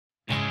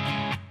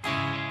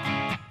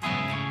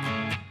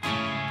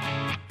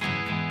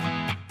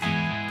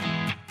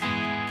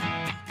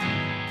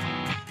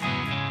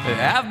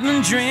I've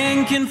been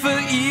drinking for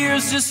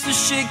years just to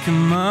shake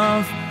 'em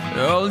off.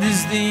 All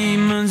these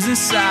demons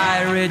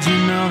inside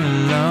raging all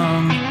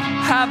along.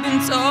 I've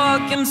been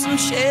talking some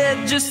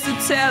shit just to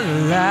tell a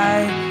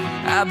lie.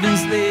 I've been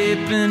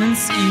sleeping in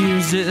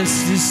tears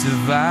just to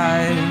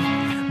survive.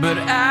 But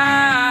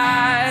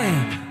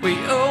we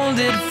all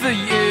did for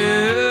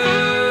you.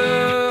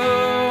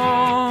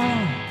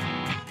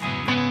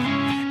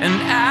 And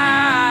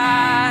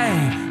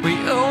we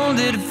all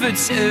did for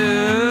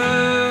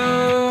two.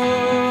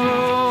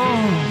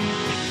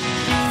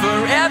 For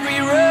every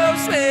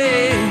rose we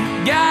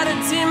got a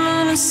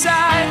demon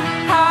inside.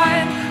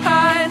 Hide,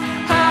 hide,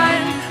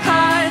 hide,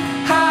 hide,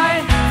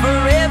 hide. For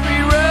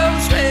every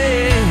rose we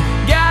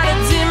got a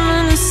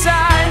demon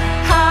inside.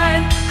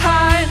 Hide,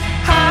 hide,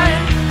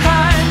 hide,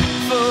 hide.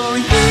 For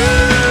you.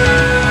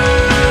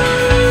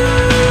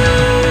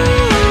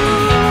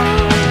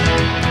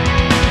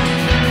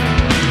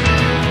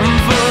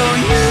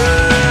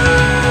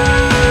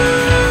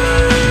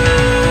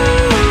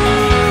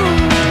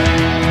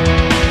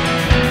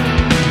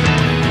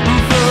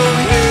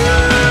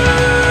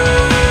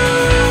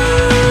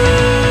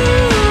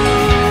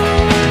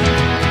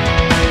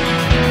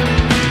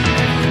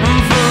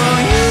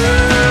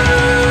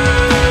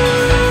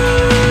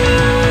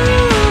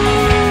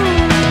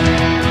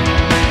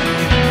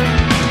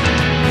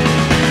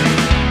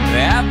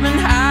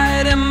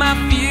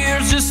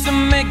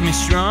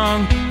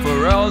 Strong for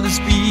all these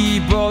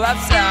people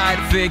outside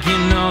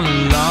faking all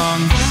along.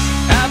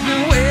 I've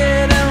been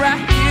waiting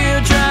right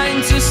here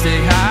trying to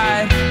stay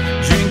high,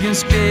 drinking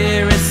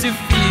spirits to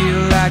feel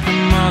like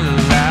I'm all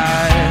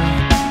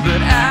alive.